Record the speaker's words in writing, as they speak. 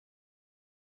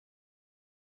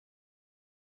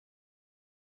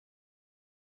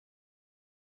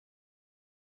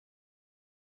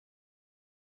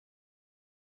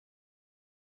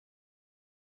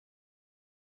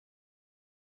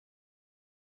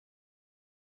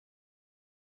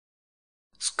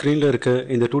ஸ்க்ரீனில் இருக்க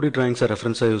இந்த 2D டிராயிங்ஸை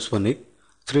ரெஃபரன்ஸாக யூஸ் பண்ணி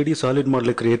 3D சாலிட்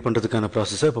மாடலை கிரியேட் பண்ணுறதுக்கான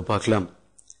ப்ராசஸை இப்போ பார்க்கலாம்.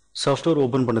 சாஃப்ட்வேர்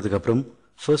ஓப்பன் பண்ணதுக்கப்புறம்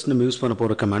ஃபர்ஸ்ட் நம்ம யூஸ் பண்ண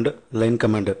போகிற கமாண்ட் லைன்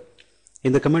கமாண்டு.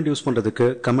 இந்த கமாண்ட் யூஸ் பண்ணுறதுக்கு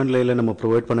கமாண்ட் லைனில் நம்ம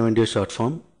ப்ரொவைட் பண்ண வேண்டிய ஷார்ட்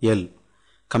ஃபார்ம் எல்.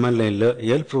 கமாண்ட் லைனில்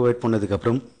எல் ப்ரொவைட்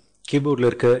பண்ணதுக்கப்புறம் கீபோர்டில்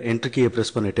இருக்க என்ட்ரி கீயை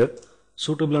ப்ரெஸ் பண்ணிவிட்டு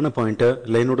சூட்டபிளான பாயிண்ட்டை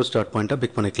லைனோட ஸ்டார்ட் பாயிண்ட்டாக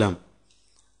பிக் பண்ணிக்கலாம்.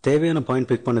 தேவையான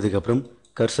பாயிண்ட் பிக் பண்ணதுக்கப்புறம்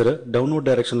கர்சரை டவுன்வர்ட்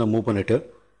டைரக்ஷனில் மூவ் பண்ணிவிட்டு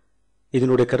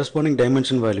இதனுடைய கரஸ்பாண்டிங்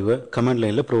டைமென்ஷன் வேல்யூவை கமாண்ட்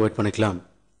லைனில் ப்ரொவைட் பண்ணிக்கலாம்.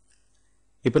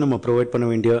 இப்போ நம்ம ப்ரொவைட் பண்ண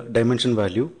வேண்டிய dimension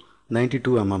value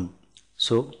 92 mm.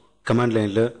 So command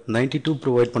லைனில் 92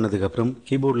 ப்ரொவைட் பண்ணதுக்கப்புறம்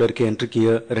கீபோர்டில் இருக்க என்ட்ரி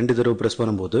கீயை 2 தடவை ப்ரெஸ்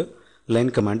பண்ணும்போது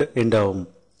லைன் கமாண்ட் எண்ட் ஆகும்.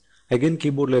 அகெயின்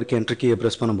கீபோர்டில் இருக்க என்ட்ரி கீயை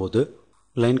ப்ரெஸ் பண்ணும்போது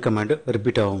லைன் கமாண்ட்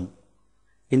ரிப்பீட் ஆகும்.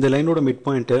 இந்த லைனோட மிட்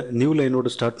பாயிண்ட்டை நியூ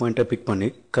லைனோட ஸ்டார்ட் பாயிண்ட்டை பிக்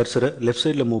பண்ணி கர்சரை லெஃப்ட்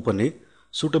சைடில் மூவ் பண்ணி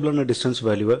சூட்டபிளான டிஸ்டன்ஸ்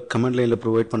வேல்யூவை கமாண்ட் லைனில்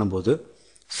ப்ரொவைட் பண்ணும்போது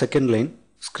செகண்ட் லைன்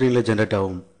ஸ்க்ரீனில் ஜென்ரேட்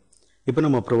ஆகும். இப்போ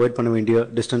நம்ம ப்ரொவைட் பண்ண வேண்டிய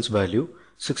distance value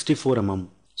 64 mm.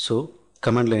 So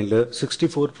command லைனில்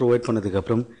 64 ப்ரொவைட்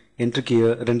பண்ணதுக்கப்புறம் என்ட்ரி கீயை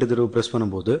 2 தடவை ப்ரெஸ்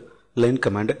பண்ணும்போது லைன்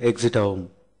கமாண்ட் எக்ஸிட் ஆகும்.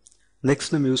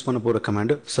 நெக்ஸ்ட் நம்ம யூஸ் பண்ண போகிற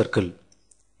கமாண்ட் சர்க்கிள்.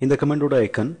 இந்த கமாண்டோட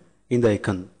ஐக்கன் இந்த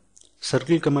ஐக்கன்.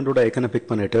 சர்க்கிள் கமாண்டோட ஐக்கனை பிக்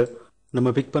பண்ணிவிட்டு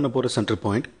நம்ம பிக் பண்ண போகிற சென்டர்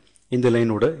பாயிண்ட் இந்த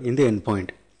லைனோட இந்த எண்ட்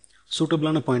பாயிண்ட்.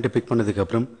 சூட்டபிளான பாயிண்ட்டை பிக்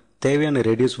பண்ணதுக்கப்புறம் தேவையான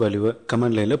ரேடியஸ் வேல்யூவை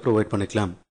கமாண்ட் லைனில் ப்ரொவைட்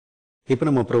பண்ணிக்கலாம். இப்போ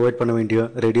நம்ம ப்ரொவைட் பண்ண வேண்டிய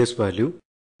radius value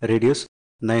radius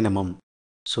 9 mm.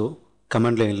 So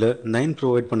command லைனில் 9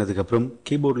 ப்ரொவைட் பண்ணதுக்கப்புறம்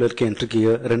கீபோர்டில் இருக்க என்ட்ரி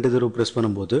கீயை 2 தடவை ப்ரெஸ்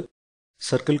பண்ணும்போது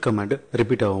சர்க்கிள் கமாண்ட்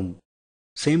ரிப்பீட் ஆகும்.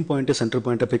 சேம் பாயிண்ட்டு சென்டர்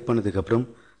பாயிண்ட்டை பிக் பண்ணதுக்கப்புறம்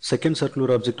செகண்ட்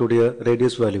சர்க்குலர் ஆப்ஜெக்டோடைய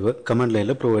ரேடியஸ் வேல்யூவை கமாண்ட்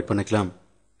லைனில் ப்ரொவைட் பண்ணிக்கலாம்.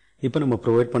 இப்போ நம்ம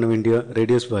ப்ரொவைட் பண்ண வேண்டிய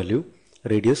radius value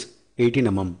radius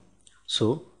 18 mm. So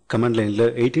command லைனில்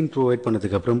 18 ப்ரொவைட்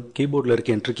பண்ணதுக்கப்புறம் கீபோர்டில்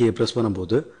இருக்க என்ட்ரி கீயை ப்ரெஸ்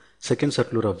பண்ணும்போது செகண்ட்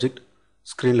சர்க்குலர் ஆப்ஜெக்ட்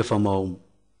ஸ்க்ரீனில் ஃபார்ம் ஆகும்.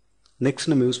 நெக்ஸ்ட்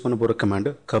நம்ம யூஸ் பண்ண போகிற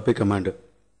கமாண்டு காப்பி கமாண்டு.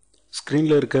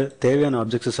 ஸ்க்ரீனில் இருக்க தேவையான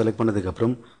ஆப்ஜெக்ட்ஸை செலக்ட்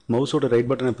பண்ணதுக்கப்புறம் மவுஸோட ரைட்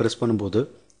பட்டனை ப்ரெஸ் பண்ணும்போது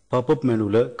பாப்அப்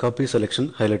மெனுவில் காப்பி செலெக்ஷன்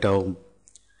ஹைலைட் ஆகும்.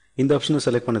 இந்த ஆப்ஷனை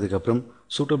செலக்ட் பண்ணதுக்கப்புறம்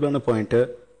சூட்டபிளான பாயிண்ட்டை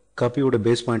காப்பியோட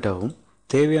பேஸ் பாயிண்ட்டாகவும்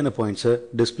தேவையான பாயிண்ட்ஸை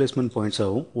டிஸ்பிளேஸ்மெண்ட்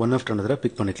பாயிண்ட்ஸாகவும் ஒன் ஆஃப்டர் அனதராக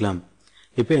பிக் பண்ணிக்கலாம்.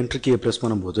 இப்போ என்ட்ரி கீயை ப்ரெஸ்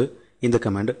பண்ணும்போது இந்த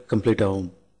கமாண்ட் கம்ப்ளீட் ஆகும்.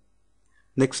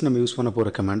 நெக்ஸ்ட் நம்ம யூஸ் பண்ண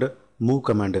போகிற கமாண்டு மூவ்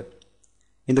கமாண்டு.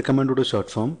 இந்த கமாண்டோட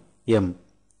ஷார்ட் ஃபார்ம் எம்.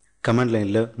 கமாண்ட்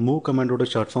லைனில் மூவ் கமாண்டோட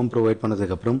ஷார்ட் ஃபார்ம் ப்ரொவைட்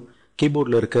பண்ணதுக்கப்புறம்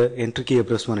கீபோர்டில் இருக்க என்ட்ரி கீயை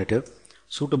ப்ரெஸ் பண்ணிவிட்டு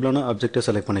சூட்டபிளான ஆப்ஜெக்டை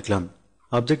செலக்ட் பண்ணிக்கலாம்.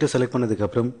 ஆப்ஜெக்டை செலக்ட்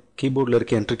பண்ணதுக்கப்புறம் கீபோர்டில்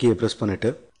இருக்க என்ட்ரி கீயை ப்ரெஸ் பண்ணிவிட்டு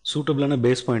சூட்டபிளான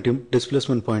base பாயிண்ட்டையும்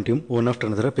displacement பாயிண்ட்டையும் one after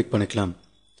அனதராக big பண்ணிக்கலாம்.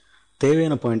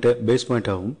 தேவையான பாயிண்ட்டை பேஸ்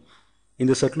பாயிண்ட்டாகவும்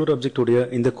இந்த சர்க்குலர் ஆப்ஜெக்டோடைய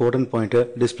இந்த கோஆர்டினேட் பாயிண்ட்டை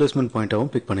டிஸ்பிளேஸ்மெண்ட்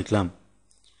பாயிண்ட்டாகவும் பிக் பண்ணிக்கலாம்.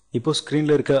 இப்போ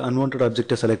ஸ்க்ரீனில் இருக்க அன்வான்ட்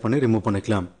ஆப்ஜெக்டை செலக்ட் பண்ணி ரிமூவ்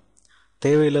பண்ணிக்கலாம்.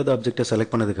 தேவையில்லாத ஆப்ஜெக்டை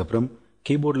செலக்ட் பண்ணதுக்கப்புறம்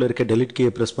கீபோர்டில் இருக்க டெலிட் கீயை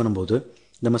ப்ரெஸ் பண்ணும்போது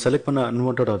நம்ம செலக்ட் பண்ண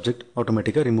அன்வான்ட் ஆப்ஜெக்ட்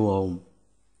ஆட்டோமேட்டிக்காக ரிமூவ் ஆகும்.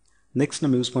 நெக்ஸ்ட்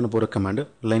நம்ம யூஸ் பண்ண போகிற கமாண்டு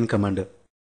லைன் கமாண்டு.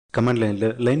 கமாண்ட்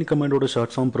லைனில் லைன் கமாண்டோட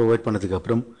ஷார்ட் ஃபார்ம் ப்ரொவைட்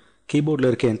பண்ணதுக்கப்புறம் கீபோர்டில்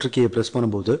இருக்க என்ட்ரி கீயை ப்ரெஸ்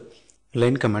பண்ணும்போது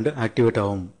லைன் கமாண்டு ஆக்டிவேட்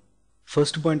ஆகும்.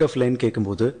 ஃபர்ஸ்ட் பாயிண்ட் ஆஃப் லைன்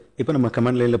கேட்கும்போது இப்போ நம்ம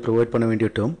கமாண்ட் லைனில் ப்ரொவைட் பண்ண வேண்டிய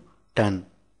டேர்ம் tan.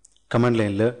 கமாண்ட்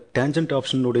லைனில் tangent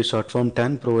ஆப்ஷனுடைய short form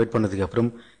tan provide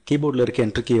பண்ணதுக்கப்புறம் கீபோர்டில் இருக்க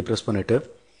என்ட்ரி கீயை ப்ரெஸ் பண்ணிவிட்டு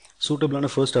சூட்டபிளான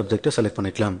ஃபர்ஸ்ட் ஆப்ஜெக்டை செலக்ட்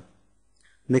பண்ணிக்கலாம்.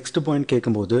 நெக்ஸ்ட் பாயிண்ட்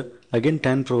கேட்கும்போது அகைன்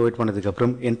tan ப்ரொவைட்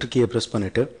பண்ணதுக்கப்புறம் என்ட்ரி கீயை ப்ரெஸ்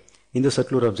பண்ணிவிட்டு இந்த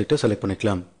சர்க்குலர் ஆப்ஜெக்டை செலக்ட்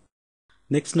பண்ணிக்கலாம்.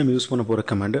 நெக்ஸ்ட் நம்ம யூஸ் பண்ண போகிற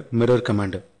கமாண்டு மிரர்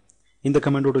கமாண்டு. இந்த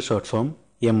கமாண்டோட ஷார்ட் ஃபார்ம்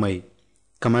mi.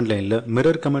 கமாண்ட் லைனில்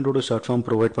மிரர் கமாண்டோட ஷார்ட் ஃபார்ம்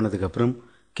ப்ரொவைட் பண்ணதுக்கப்புறம்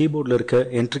கீபோர்டில் இருக்க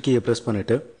என்ட்ரி கீயை ப்ரெஸ்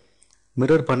பண்ணிவிட்டு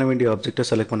மிரர் பண்ண வேண்டிய ஆப்ஜெக்டை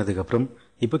செலக்ட் பண்ணதுக்கப்புறம்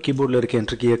இப்போ கீபோர்டில் இருக்க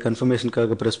என்ட்ரி கீயை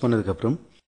கன்ஃபர்மேஷனுக்காக ப்ரெஸ் பண்ணதுக்கப்புறம்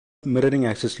மிரரிங்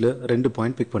ஆக்சிஸில் 2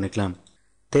 பாயிண்ட் பிக் பண்ணிக்கலாம்.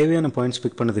 தேவையான பாயிண்ட்ஸ்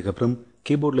பிக் பண்ணதுக்கப்புறம்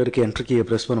கீபோர்டில் இருக்க என்ட்ரி கீயை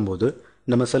ப்ரெஸ் பண்ணும்போது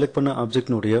நம்ம செலக்ட் பண்ண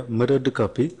ஆப்ஜெக்டினுடைய மிரர்டு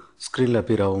காப்பி ஸ்க்ரீனில்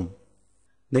அப்பியர் ஆகும்.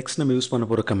 நெக்ஸ்ட் நம்ம யூஸ் பண்ண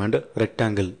போகிற கமாண்ட்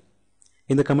ரெக்டாங்கிள்.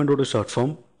 இந்த கமாண்டோட ஷார்ட்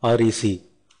ஃபார்ம் REC.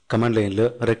 கமாண்ட் லைனில்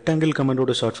ரெக்டாங்கிள்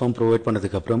கமாண்டோட ஷார்ட் ஃபார்ம் ப்ரொவைட்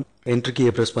பண்ணதுக்கப்புறம் என்ட்ரி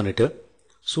கீயை ப்ரெஸ் பண்ணிவிட்டு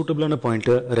சூட்டபிளான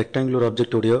பாயிண்ட்டை ரெக்டாங்குலர்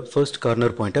ஆப்ஜெக்டோடைய ஃபர்ஸ்ட்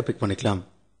கார்னர் பாயிண்ட்டை பிக் பண்ணிக்கலாம்.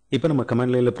 இப்போ நம்ம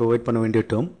கமாண்ட் லைனில் ப்ரொவைட் பண்ண வேண்டிய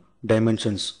டேர்ம்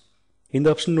டைமென்ஷன்ஸ். இந்த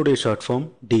ஆப்ஷனுடைய ஷார்ட் ஃபார்ம்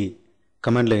D.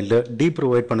 கமாண்ட் லைனில் D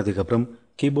ப்ரொவைட் பண்ணதுக்கப்புறம்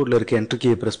கீபோர்டில் இருக்க என்ட்ரி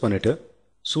கீயை ப்ரெஸ் பண்ணிவிட்டு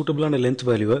சூட்டபிளான லென்த்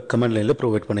வேல்யூவை கமாண்ட் லைனில்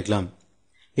ப்ரொவைட் பண்ணிக்கலாம்.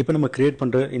 இப்போ நம்ம கிரியேட்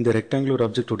பண்ணுற இந்த rectangular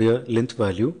ஆப்ஜெக்டோடைய length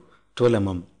value 12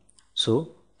 mm. So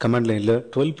command லைனில்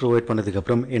 12 ப்ரொவைட்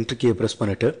பண்ணதுக்கப்புறம் என்ட்ரி கீயை ப்ரெஸ்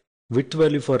பண்ணிவிட்டு with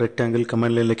value for rectangle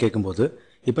command லைனில் கேட்கும்போது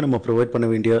இப்போ நம்ம ப்ரொவைட் பண்ண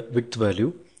வேண்டிய with value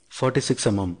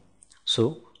 46 mm. So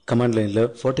command லைனில்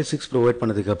 46 ப்ரொவைட்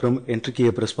பண்ணதுக்கப்புறம் என்ட்ரி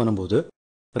கீயை ப்ரெஸ் பண்ணும்போது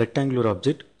ரெக்டாங்குலர்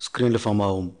ஆப்ஜெக்ட் ஸ்க்ரீனில் ஃபார்ம்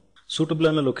ஆகும்.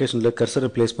 சூட்டபிளான லொக்கேஷனில் கர்சரை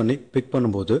பிளேஸ் பண்ணி பிக்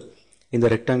பண்ணும்போது இந்த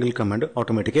ரெக்டாங்கிள் கமாண்ட்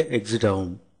ஆட்டோமேட்டிக்காக எக்ஸிட்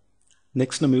ஆகும்.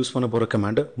 நெக்ஸ்ட் நம்ம யூஸ் பண்ண போகிற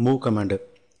கமாண்டு மூவ் கமாண்டு.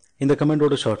 இந்த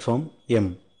கமாண்டோட ஷார்ட் ஃபார்ம் M.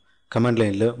 கமாண்ட்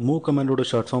லைனில் மூவ் கமாண்டோட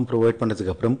ஷார்ட் ஃபார்ம் ப்ரொவைட்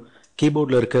பண்ணதுக்கப்புறம்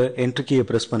கீபோர்டில் இருக்க என்ட்ரி கீயை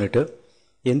ப்ரெஸ் பண்ணிவிட்டு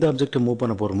எந்த ஆப்ஜெக்டை மூவ்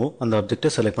பண்ண போகிறோமோ அந்த ஆப்ஜெக்டை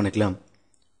செலக்ட் பண்ணிக்கலாம்.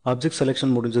 ஆப்ஜெக்ட்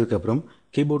செலெக்ஷன் முடிஞ்சதுக்கப்புறம்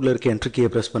கீபோர்டில் இருக்க என்ட்ரி கீயை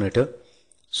ப்ரெஸ் பண்ணிவிட்டு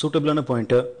சூட்டபிளான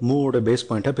பாயிண்ட்டை மூவோட பேஸ்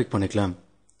பாயிண்ட்டாக பிக் பண்ணிக்கலாம்.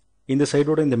 இந்த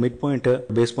சைடோட இந்த மிட் பாயிண்ட்டை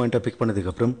பேஸ் பாயிண்ட்டாக பிக்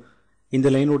பண்ணதுக்கப்புறம் இந்த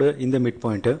லைனோட இந்த மிட்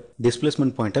பாயிண்ட்டை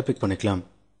டிஸ்பிளேஸ்மெண்ட் பாயிண்ட்டாக பிக் பண்ணிக்கலாம்.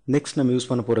 நெக்ஸ்ட் நம்ம யூஸ்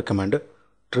பண்ண போகிற கமாண்டு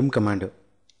ட்ரிம் கமாண்டு.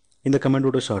 இந்த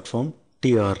கமாண்டோட ஷார்ட் ஃபார்ம்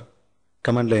TR.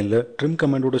 கமாண்ட் லைனில் ட்ரிம்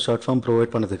கமாண்டோட ஷார்ட் ஃபார்ம்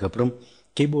ப்ரொவைட் பண்ணதுக்கப்புறம்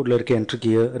கீபோர்டில் இருக்க என்ட்ரி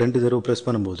கீயை 2 தடவை ப்ரெஸ்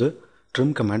பண்ணும்போது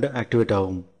ட்ரிம் கமாண்ட் ஆக்டிவேட்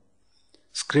ஆகும்.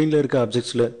 ஸ்க்ரீனில் இருக்க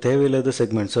ஆப்ஜெக்ட்ஸில் தேவையில்லாத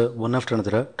செக்மெண்ட்ஸை ஒன் ஆஃப்டர்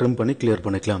அனதராக ட்ரிம் பண்ணி கிளியர்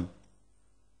பண்ணிக்கலாம்.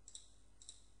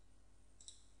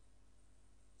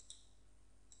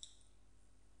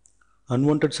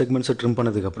 அன்வான்ட் செக்மெண்ட்ஸை ட்ரிம்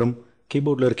பண்ணதுக்கப்புறம்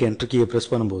கீபோர்டில் இருக்க என்ட்ரி கீயை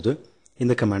ப்ரெஸ் பண்ணும்போது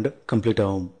இந்த கமாண்ட் கம்ப்ளீட்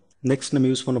ஆகும். நெக்ஸ்ட்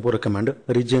நம்ம யூஸ் பண்ண போகிற கமாண்ட்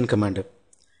ரீஜியன் கமாண்ட்.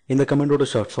 இந்த கமாண்டோட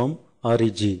ஷார்ட் ஃபார்ம்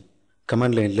REG.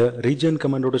 கமாண்ட் லைனில் ரீஜியன்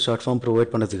கமாண்டோட ஷார்ட் ஃபார்ம்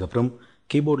ப்ரொவைட் பண்ணதுக்கப்புறம்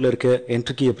கீபோர்டில் இருக்க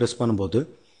என்ட்ரி கீயை ப்ரெஸ் பண்ணும்போது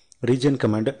ரீஜியன்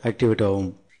கமாண்ட் ஆக்டிவேட் ஆகும்.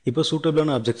 இப்போ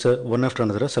சூட்டபிளான ஆப்ஜெக்ட்ஸை ஒன் ஆஃப்டர்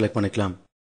அனதராக செலக்ட் பண்ணிக்கலாம்.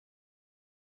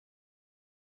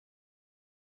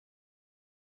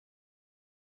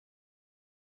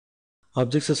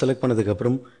 ஆப்ஜெக்ட்ஸை செலக்ட்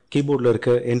பண்ணதுக்கப்புறம் கீபோர்டில்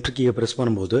இருக்க என்ட்ரி கீயை ப்ரெஸ்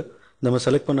பண்ணும்போது நம்ம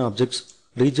செலக்ட் பண்ண ஆப்ஜெக்ட்ஸ்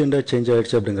ரீஜெண்டாக சேஞ்ச்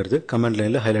ஆகிடுச்சு அப்படிங்கிறது கமாண்ட்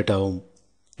லைனில் ஹைலைட் ஆகும்.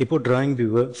 இப்போ டிராயிங்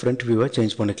வியூவை ஃப்ரண்ட் வியூவை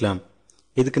சேஞ்ச் பண்ணிக்கலாம்.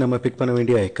 இதுக்கு நம்ம பிக் பண்ண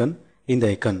வேண்டிய ஐக்கன் இந்த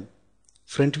icon.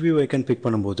 Front view icon big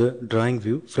பண்ணும்போது டிராயிங்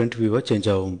வியூ ஃப்ரண்ட் வியூவாக சேஞ்ச்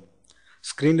ஆகும்.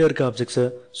 ஸ்க்ரீனில் இருக்க ஆப்ஜெக்ட்ஸை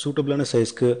சூட்டபிளான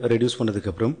சைஸ்க்கு ரெடியூஸ்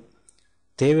பண்ணதுக்கப்புறம்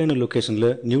தேவையான லொக்கேஷனில்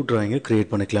நியூ டிராயிங்கை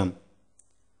க்ரியேட் பண்ணிக்கலாம்.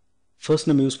 ஃபர்ஸ்ட்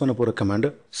நம்ம யூஸ் பண்ண போகிற கமாண்ட்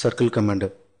சர்க்கிள் கமாண்டு.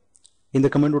 இந்த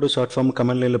கமாண்டோட ஷார்ட் ஃபார்ம்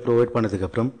கமாண்ட் லைனில் ப்ரொவைட்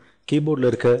பண்ணதுக்கப்புறம் கீபோர்டில்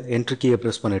இருக்க என்ட்ரி கீயை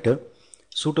ப்ரெஸ் பண்ணிவிட்டு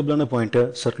சூட்டபிளான பாயிண்ட்டை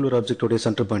சர்க்குலர் ஆப்ஜெக்டோடைய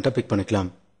சென்டர் பாயிண்ட்டாக பிக் பண்ணிக்கலாம்.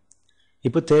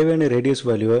 இப்போ தேவையான ரேடியஸ்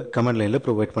வேல்யூவை கமாண்ட் லைனில்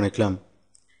ப்ரொவைட் பண்ணிக்கலாம்.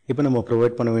 இப்போ நம்ம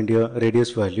ப்ரொவைட் பண்ண வேண்டிய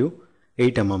radius value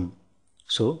 8 mm.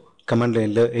 So command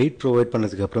லைனில் 8 ப்ரொவைட்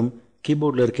பண்ணதுக்கப்புறம்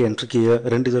கீபோர்டில் இருக்க என்ட்ரி கீயை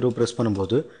 2 தடவை ப்ரெஸ்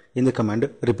பண்ணும்போது இந்த கமாண்ட்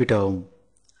ரிப்பீட் ஆகும்.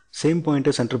 சேம்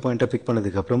பாயிண்ட்டை சென்டர் பாயிண்ட்டாக பிக்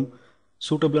பண்ணதுக்கப்புறம்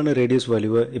சூட்டபிளான ரேடியஸ்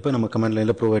வேல்யூவை இப்போ நம்ம கமாண்ட்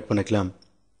லைனில் ப்ரொவைட் பண்ணிக்கலாம்.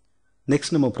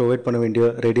 நெக்ஸ்ட் நம்ம ப்ரொவைட் பண்ண வேண்டிய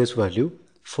radius value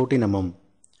 14 mm.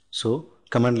 So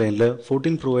command லைனில்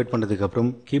 14 ப்ரொவைட் பண்ணதுக்கப்புறம்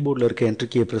கீபோர்டில் இருக்க என்ட்ரி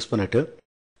கீயை ப்ரெஸ் பண்ணிவிட்டு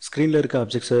ஸ்க்ரீனில் இருக்க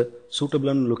ஆப்ஜெக்ட்ஸை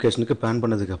சூட்டபிளான லொக்கேஷனுக்கு பேன்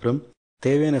பண்ணதுக்கப்புறம்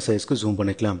தேவையான சைஸ்க்கு ஜூம்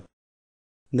பண்ணிக்கலாம்.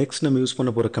 நெக்ஸ்ட் நம்ம யூஸ் பண்ண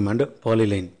போகிற கமாண்ட்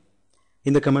பாலிலைன்.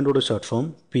 இந்த கமாண்டோட ஷார்ட் ஃபார்ம்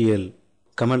PL.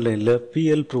 கமாண்ட் லைனில்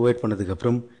PL ப்ரொவைட்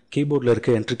பண்ணதுக்கப்புறம் கீபோர்டில்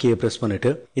இருக்க என்ட்ரி கீயை ப்ரெஸ்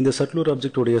பண்ணிவிட்டு இந்த சர்க்குலர்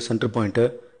ஆப்ஜெக்டோடைய சென்டர் பாயிண்ட்டை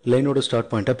லைனோட ஸ்டார்ட்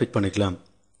பாயிண்ட்டாக பிக் பண்ணிக்கலாம்.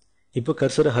 இப்போ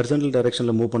கர்சரை ஹரிசாண்டல்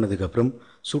டைரக்ஷனில் மூவ் பண்ணதுக்கப்புறம்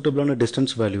சூட்டபிளான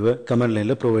டிஸ்டன்ஸ் வேல்யூவை கமாண்ட்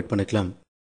லைனில் ப்ரொவைட் பண்ணிக்கலாம்.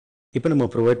 இப்போ நம்ம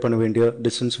ப்ரொவைட் பண்ண வேண்டிய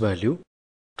distance value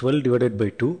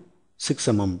 12/2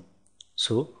 6 mm.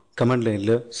 So command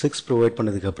லைனில் 6 ப்ரொவைட்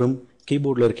பண்ணதுக்கப்புறம்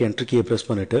கீபோர்டில் இருக்க என்ட்ரி கீயை ப்ரெஸ்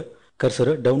பண்ணிவிட்டு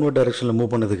கர்சரை டவுன்வர்ட் டைரக்ஷனில் மூவ்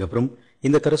பண்ணதுக்கப்புறம்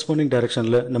இந்த கரஸ்பாண்டிங்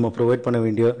டைரக்ஷனில் நம்ம ப்ரொவைட் பண்ண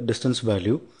வேண்டிய distance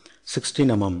value 16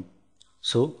 mm.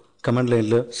 So command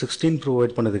லைனில் 16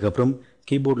 ப்ரொவைட் பண்ணதுக்கப்புறம்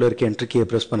கீபோர்டில் இருக்க என்ட்ரி கீயை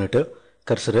ப்ரெஸ் பண்ணிவிட்டு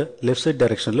கர்சரை லெஃப்ட் சைட்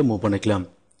டைரக்ஷனில் மூவ் பண்ணிக்கலாம்.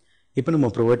 இப்போ நம்ம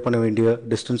ப்ரொவைட் பண்ண வேண்டிய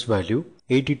distance value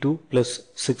 82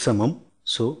 + 6 mm.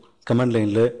 So command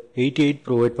லைனில் 88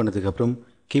 ப்ரொவைட் பண்ணதுக்கப்புறம்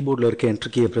கீபோர்டில் இருக்க என்ட்ரி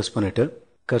கீயை ப்ரெஸ் பண்ணிவிட்டு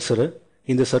கர்சரை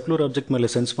இந்த சர்க்குலர் ஆப்ஜெக்ட் மேலே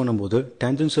சென்ஸ் பண்ணும்போது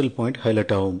டான்ஜென்ஷியல் பாயிண்ட்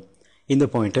ஹைலைட் ஆகும். இந்த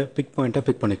பாயிண்ட்டை பாயிண்ட்டாக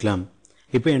பிக் பண்ணிக்கலாம்.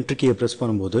 இப்போ என்ட்ரி கீயை ப்ரெஸ்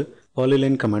பண்ணும்போது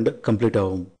பாலிலைன் கமாண்ட் கம்ப்ளீட்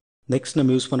ஆகும். நெக்ஸ்ட்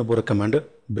நம்ம யூஸ் பண்ண போகிற கமாண்ட்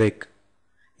பிரேக்.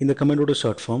 இந்த கமாண்டோட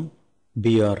ஷார்ட் ஃபார்ம்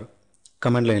BR.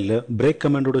 கமாண்ட் லைனில் break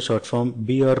கமாண்டோட short form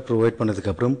BR provide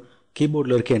பண்ணதுக்கப்புறம்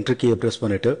கீபோர்டில் இருக்க என்ட்ரி கீயை ப்ரெஸ்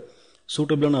பண்ணிவிட்டு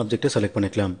சூட்டபிளான ஆப்ஜெக்டை செலக்ட்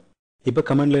பண்ணிக்கலாம். இப்போ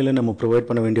கமாண்ட் லைனில் நம்ம ப்ரொவைட்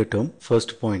பண்ண வேண்டிய டேர்ம்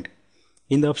ஃபர்ஸ்ட் பாயிண்ட்.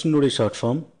 இந்த ஆப்ஷனுடைய ஷார்ட்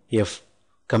ஃபார்ம் F.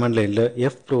 கமாண்ட் லைனில்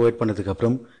F ப்ரொவைட்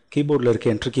பண்ணதுக்கப்புறம் கீபோர்டில் இருக்க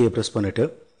என்ட்ரி கீயை ப்ரெஸ் பண்ணிவிட்டு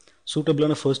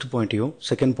சூட்டபிளான first பாயிண்ட்டையும்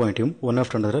second பாயிண்ட்டையும் one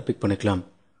after அனதராக big பண்ணிக்கலாம்.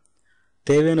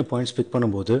 தேவையான பாயிண்ட்ஸ் பிக்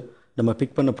பண்ணும்போது நம்ம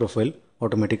பிக் பண்ண ப்ரொஃபைல்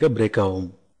ஆட்டோமேட்டிக்காக பிரேக் ஆகும்.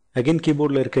 அகைன்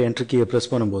கீபோர்டில் இருக்க என்ட்ரி கீயை ப்ரெஸ்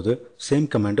பண்ணும்போது சேம்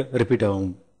கமாண்ட் ரிப்பீட்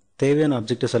ஆகும். தேவையான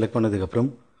ஆப்ஜெக்டை செலக்ட் பண்ணதுக்கப்புறம்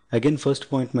again first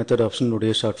point method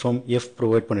ஆப்ஷனுடைய short form F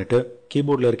provide பண்ணிவிட்டு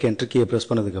கீபோர்டில் இருக்க என்ட்ரி கீயை ப்ரெஸ்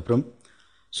பண்ணதுக்கப்புறம்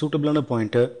சூட்டபிளான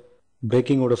பாயிண்ட்டை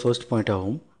பிரேக்கிங்கோட ஃபர்ஸ்ட்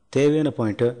பாயிண்ட்டாகவும் தேவையான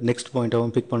பாயிண்ட்டை நெக்ஸ்ட்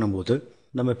பாயிண்ட்டாகவும் பிக் பண்ணும்போது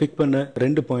நம்ம பிக் பண்ண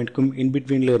 2 பாயிண்ட்க்கும்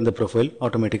இன்பிட்வீனில் இருந்த ப்ரொஃபைல்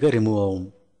ஆட்டோமேட்டிக்காக ரிமூவ் ஆகும்.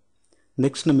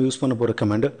 நெக்ஸ்ட் நம்ம யூஸ் பண்ண போகிற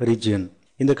கமாண்ட் ரீஜியன்.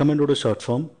 இந்த கமாண்டோட ஷார்ட்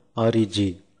ஃபார்ம் REG.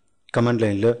 கமாண்ட்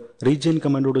லைனில் ரீஜியன்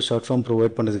கமாண்டோட ஷார்ட் ஃபார்ம்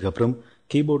ப்ரொவைட் பண்ணதுக்கப்புறம்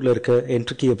கீபோர்டில் இருக்க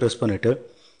என்ட்ரி கீயை ப்ரெஸ் பண்ணிவிட்டு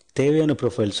தேவையான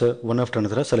ப்ரொஃபைல்ஸை ஒன் ஆஃப்டர்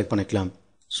அனதராக செலக்ட் பண்ணிக்கலாம்.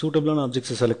 சூட்டபிளான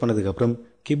ஆப்ஜெக்ட்ஸை செலக்ட் பண்ணதுக்கப்புறம்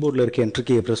கீபோர்டில் இருக்க என்ட்ரி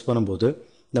கீயை ப்ரெஸ் பண்ணும்போது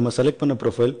நம்ம செலக்ட் பண்ண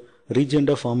ப்ரொஃபைல்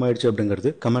ரீஜெண்டாக ஃபார்ம் ஆகிடுச்சு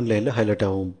அப்படிங்கிறது கமாண்ட் லைனில் ஹைலைட்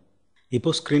ஆகும். இப்போ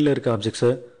ஸ்க்ரீனில் இருக்க ஆப்ஜெக்ட்ஸை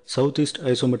சவுத் ஈஸ்ட்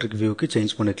ஐசோமெட்ரிக் வியூக்கு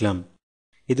சேஞ்ச் பண்ணிக்கலாம்.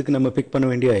 இதுக்கு நம்ம பிக் பண்ண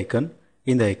வேண்டிய ஐக்கன்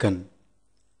இந்த ஐக்கன்.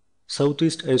 சவுத்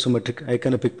ஈஸ்ட் ஐசோமெட்ரிக்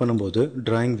ஐக்கனை பிக் பண்ணும்போது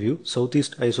drawing view south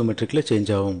east ஐசோமெட்ரிக்கில்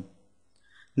change ஆகும்.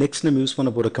 நெக்ஸ்ட் நம்ம யூஸ் பண்ண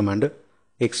போகிற command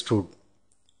extrude.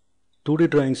 2D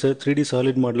drawings 3D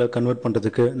solid model convert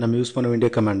பண்ணுறதுக்கு நம்ம யூஸ் பண்ண வேண்டிய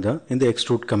கமாண்ட் தான் இந்த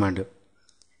எக்ஸ்ட்ரூட் கமாண்ட்.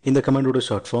 இந்த கமாண்டோட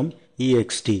ஷார்ட் ஃபார்ம்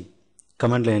EXT.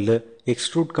 கமாண்ட் லைனில்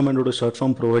எக்ஸ்ட்ரூட் கமாண்டோட ஷார்ட்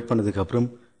ஃபார்ம் ப்ரொவைட் பண்ணதுக்கப்புறம்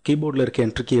கீபோர்டில் இருக்க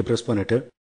என்ட்ரி கீயை ப்ரெஸ் பண்ணிவிட்டு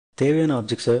தேவையான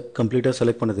ஆப்ஜெக்ட்ஸை கம்ப்ளீட்டாக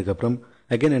செலக்ட் பண்ணதுக்கப்புறம்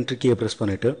அகைன் என்ட்ரி கீயை ப்ரெஸ்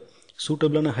பண்ணிவிட்டு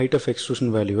சூட்டபிளான ஹைட் ஆஃப்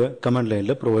எக்ஸ்ட்ரூஷன் வேல்யூவை கமாண்ட்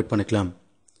லைனில் ப்ரொவைட் பண்ணிக்கலாம்.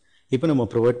 இப்போ நம்ம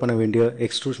ப்ரொவைட் பண்ண வேண்டிய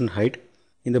எக்ஸ்ட்ரூஷன் ஹைட்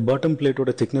இந்த bottom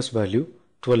பிளேட்டோட thickness value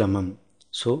 12 mm.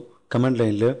 So command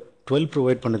லைனில் 12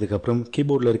 ப்ரொவைட் பண்ணதுக்கப்புறம்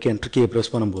கீபோர்டில் இருக்க என்ட்ரி கீயை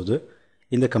ப்ரெஸ் பண்ணும்போது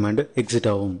இந்த கமாண்ட் எக்ஸிட்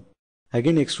ஆகும்.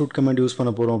 அகைன் எக்ஸ்ட்ரூட் கமாண்ட் யூஸ்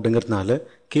பண்ண போகிறோம் அப்படிங்கிறதுனால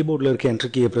கீபோர்டில் இருக்க என்ட்ரி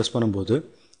கீயை ப்ரெஸ் பண்ணும்போது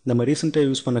நம்ம ரீசெண்டாக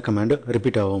யூஸ் பண்ண கமாண்ட்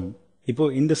ரிப்பீட் ஆகும்.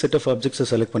 இப்போது இந்த செட் ஆஃப் ஆப்ஜெக்ட்ஸை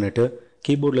செலக்ட் பண்ணிவிட்டு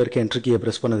கீபோர்டில் இருக்க என்ட்ரி கீயை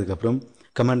ப்ரெஸ் பண்ணதுக்கப்புறம்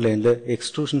கமாண்ட் லைனில்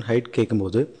எக்ஸ்ட்ரூஷன் ஹைட்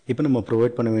கேட்கும்போது இப்போ நம்ம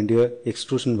ப்ரொவைட் பண்ண வேண்டிய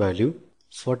extrusion value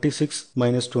 46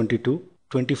 minus 22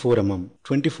 24 mm.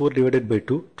 24 divided by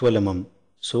 2 12 mm.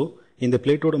 So இந்த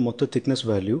பிளேட்டோட மொத்த திக்னஸ்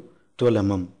வேல்யூ 12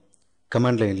 mm.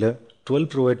 கமாண்ட் லைனில் 12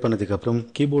 ப்ரொவைட் பண்ணதுக்கப்புறம்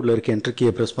கீபோர்டில் இருக்க என்ட்ரி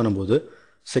கீயை ப்ரெஸ் பண்ணும்போது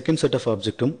செகண்ட் செட் ஆஃப்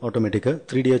ஆப்ஜெக்ட்டும் ஆட்டோமேட்டிக்காக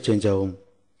 3Dயாக சேஞ்ச் ஆகும்.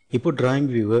 இப்போ டிராயிங்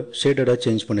வியூவை ஷேடடாக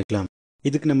சேஞ்ச் பண்ணிக்கலாம்.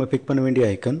 இதுக்கு நம்ம பிக் பண்ண வேண்டிய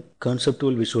ஐக்கன்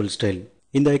கான்செப்டுவல் விஷுவல் ஸ்டைல்.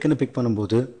 இந்த ஐக்கனை பிக்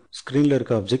பண்ணும்போது ஸ்க்ரீனில்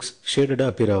இருக்க ஆப்ஜெக்ட்ஸ் ஷேடடாக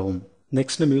அப்பியர் ஆகும்.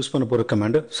 நெக்ஸ்ட் நம்ம யூஸ் பண்ண போகிற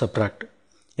கமாண்ட் சப்ராக்ட்.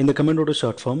 இந்த கமாண்டோட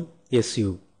ஷார்ட் ஃபார்ம் SU.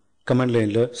 கமாண்ட்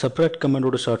லைனில் சப்ராக்ட்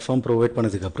கமாண்டோட ஷார்ட் ஃபார்ம் ப்ரொவைட்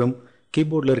பண்ணதுக்கப்புறம்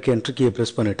கீபோர்டில் இருக்க என்ட்ரி கீயை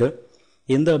ப்ரெஸ் பண்ணிவிட்டு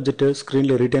எந்த ஆப்ஜெக்ட்டை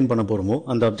ஸ்க்ரீனில் ரிட்டைன் பண்ண போகிறோமோ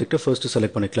அந்த ஆப்ஜெக்ட்டை ஃபர்ஸ்ட்டு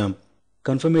செலக்ட் பண்ணிக்கலாம்.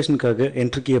 கன்ஃபர்மேஷனுக்காக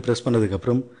என்ட்ரி கீயை ப்ரெஸ்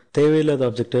பண்ணதுக்கப்புறம் தேவையில்லாத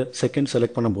ஆப்ஜெக்ட்டை செகண்ட்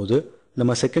செலக்ட் பண்ணும்போது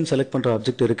நம்ம செகண்ட் செலக்ட் பண்ணுற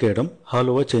ஆப்ஜெக்ட் இருக்க இடம்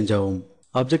ஹாலோவாக சேஞ்ச் ஆகும்.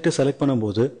 ஆப்ஜெக்ட்டை செலக்ட்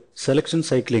பண்ணும்போது செலெக்ஷன்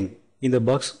சைக்கிளிங் இந்த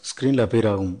பாக்ஸ் ஸ்க்ரீனில் அப்பியர்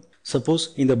ஆகும். சப்போஸ்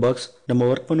இந்த பாக்ஸ் நம்ம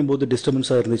ஒர்க் பண்ணும்போது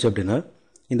டிஸ்டர்பன்ஸாக இருந்துச்சு அப்படின்னா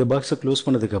இந்த பாக்ஸை க்ளோஸ்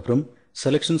பண்ணதுக்கப்புறம்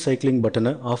செலெக்ஷன் சைக்கிளிங்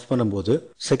பட்டனை ஆஃப் பண்ணும்போது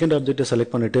செகண்ட் ஆப்ஜெக்ட்டை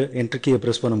செலக்ட் பண்ணிவிட்டு என்ட்ரி கீயை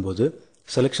ப்ரெஸ் பண்ணும்போது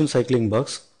செலெக்ஷன் சைக்கிளிங்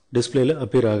பாக்ஸ் டிஸ்பிளேல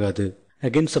அப்பியர் ஆகாது.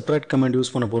 அகைன் செப்பரேட் கமாண்ட்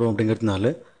யூஸ் பண்ண போகிறோம்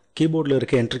அப்படிங்கிறதுனால கீபோர்டில்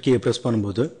இருக்க என்ட்ரி கீயை ப்ரெஸ்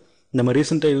பண்ணும்போது நம்ம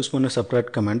ரீசெண்டாக யூஸ் பண்ண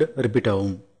செப்பரேட் கமாண்ட் ரிப்பீட்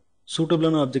ஆகும்.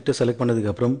 சூட்டபிளான ஆப்ஜெக்ட்டை செலக்ட்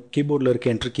பண்ணதுக்கப்புறம் கீபோர்டில் இருக்க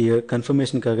என்ட்ரி கீயை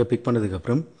கன்ஃபர்மேஷனுக்காக பிக்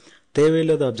பண்ணதுக்கப்புறம்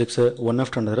தேவையில்லாத ஆப்ஜெக்ட்ஸை ஒன்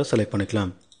ஆஃப்டர் அனதராக செலக்ட்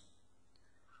பண்ணிக்கலாம்.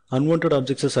 அன்வான்ட்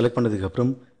ஆப்ஜெக்ட்ஸை செலக்ட்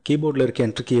பண்ணதுக்கப்புறம் கீபோர்டில் இருக்க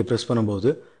என்ட்ரி கீயை ப்ரெஸ் பண்ணும்போது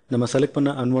நம்ம செலக்ட் பண்ண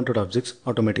அன்வான்ட் ஆப்ஜெக்ட்ஸ்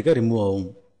ஆட்டோமேட்டிக்காக ரிமூவ் ஆகும்.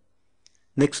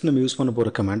 நெக்ஸ்ட் நம்ம யூஸ் பண்ண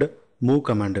போகிற கமாண்ட் மூவ்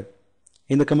கமாண்ட்.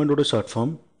 இந்த கமாண்டோட ஷார்ட்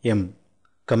ஃபார்ம் M.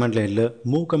 கமாண்ட் லைனில்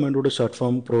மூவ் கமாண்டோட ஷார்ட்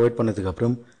ஃபார்ம் ப்ரொவைட்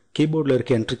பண்ணதுக்கப்புறம் கீபோர்டில்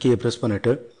இருக்க என்ட்ரி கீயை ப்ரெஸ்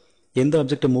பண்ணிவிட்டு எந்த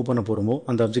ஆப்ஜெக்ட்டை மூவ் பண்ண போகிறோமோ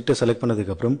அந்த ஆப்ஜெக்ட்டை செலக்ட்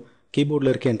பண்ணதுக்கப்புறம்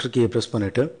கீபோர்டில் இருக்க என்ட்ரி கீயை ப்ரெஸ்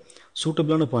பண்ணிவிட்டு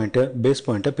சூட்டபிளான பாயிண்ட்டை பேஸ்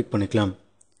பாயிண்ட்டை பிக் பண்ணிக்கலாம்.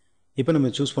 இப்போ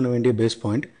நம்ம சூஸ் பண்ண வேண்டிய பேஸ்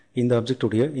பாயிண்ட் இந்த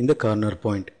ஆப்ஜெக்டுடைய இந்த கார்னர்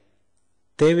பாயிண்ட்.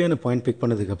 தேவையான பாயிண்ட் பிக்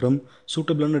பண்ணதுக்கப்புறம்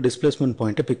சூட்டபிளான டிஸ்பிளேஸ்மெண்ட்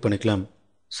பாயிண்ட்டை பிக் பண்ணிக்கலாம்.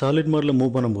 சாலிட் மாடலில்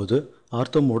மூவ் பண்ணும்போது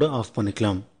ஆர்த்தோ மோடை ஆஃப்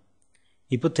பண்ணிக்கலாம்.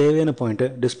 இப்போ தேவையான பாயிண்ட்டை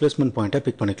டிஸ்பிளேஸ்மெண்ட் பாயிண்ட்டை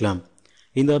பிக் பண்ணிக்கலாம்.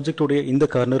 இந்த ஆப்ஜெக்டுடைய இந்த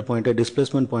கார்னர் பாயிண்ட்டை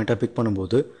டிஸ்பிளேஸ்மெண்ட் பாயிண்ட்டை பிக்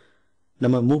பண்ணும்போது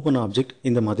நம்ம மூவ் பண்ண ஆப்ஜெக்ட்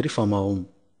இந்த மாதிரி ஃபார்ம் ஆகும்.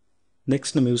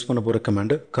 நெக்ஸ்ட் நம்ம யூஸ் பண்ண போகிற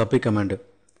கமாண்ட் காப்பி கமாண்ட்.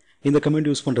 இந்த கமாண்ட்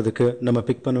யூஸ் பண்ணுறதுக்கு நம்ம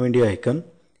பிக் பண்ண வேண்டிய ஐக்கன்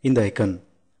இந்த ஐக்கன்.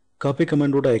 காப்பி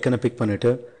கமாண்டோட ஐக்கனை பிக்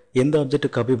பண்ணிவிட்டு எந்த ஆப்ஜெக்ட்டை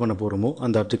காப்பி பண்ண போகிறோமோ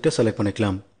அந்த ஆப்ஜெக்ட்டை செலக்ட்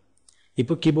பண்ணிக்கலாம்.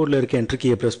 இப்போ கீபோர்டில் இருக்க என்ட்ரி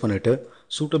கீயை ப்ரெஸ் பண்ணிவிட்டு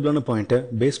சூட்டபிளான பாயிண்ட்டை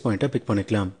பேஸ் பாயிண்ட்டை பிக்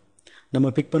பண்ணிக்கலாம். நம்ம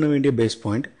பிக் பண்ண வேண்டிய பேஸ்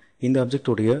பாயிண்ட் இந்த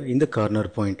ஆப்ஜெக்டுடைய இந்த கார்னர்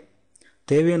பாயிண்ட்.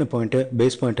 தேவையான பாயிண்ட்டை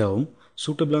பேஸ் பாயிண்ட்டாகவும்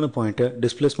சூட்டபிளான பாயிண்ட்டை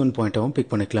டிஸ்பிளேஸ்மெண்ட் பாயிண்ட்டாகவும்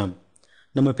பிக் பண்ணிக்கலாம்.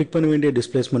 நம்ம பிக் பண்ண வேண்டிய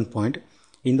டிஸ்பிளேஸ்மெண்ட் பாயிண்ட்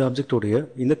இந்த ஆப்ஜெக்டுடைய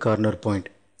இந்த கார்னர் பாயிண்ட்.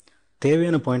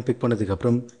 தேவையான பாயிண்ட் பிக்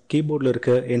பண்ணதுக்கப்புறம் கீபோர்டில்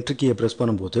இருக்க என்ட்ரி கீயை ப்ரெஸ்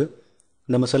பண்ணும்போது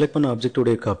நம்ம செலக்ட் பண்ண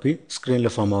ஆப்ஜெக்டுடைய காப்பி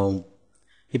ஸ்க்ரீனில் ஃபார்ம் ஆகும்.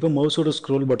 இப்போ மவுஸோட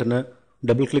ஸ்க்ரோல் பட்டனை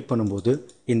டபுள் கிளிக் பண்ணும்போது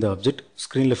இந்த ஆப்ஜெக்ட்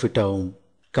ஸ்க்ரீனில் ஃபிட் ஆகும்.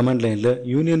 கமாண்ட் லைனில்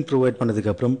யூனியன் ப்ரொவைட்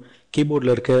பண்ணதுக்கப்புறம்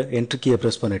கீபோர்டில் இருக்க என்ட்ரி கீயை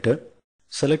ப்ரெஸ் பண்ணிவிட்டு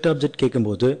செலக்ட் ஆப்ஜெக்ட்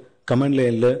கேட்கும்போது கமாண்ட்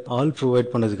லைனில் ஆல்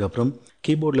ப்ரொவைட் பண்ணதுக்கப்புறம்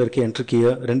கீபோர்டில் இருக்க என்ட்ரி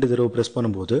கீயை 2 தடவை ப்ரெஸ்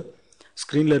பண்ணும்போது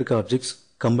ஸ்க்ரீனில் இருக்க ஆப்ஜெக்ட்ஸ்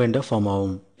கம்பைண்டாக ஃபார்ம்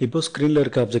ஆகும். இப்போ ஸ்க்ரீனில்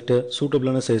இருக்க ஆப்ஜெக்டை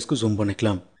சூட்டபிளான சைஸ்க்கு ஜூம்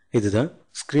பண்ணிக்கலாம். இதுதான்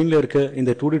ஸ்க்ரீனில் இருக்க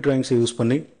இந்த 2D டிராயிங்ஸை யூஸ்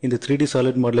பண்ணி இந்த 3D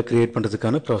சாலிட் மாடலை கிரியேட்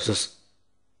பண்ணுறதுக்கான ப்ராசஸ்.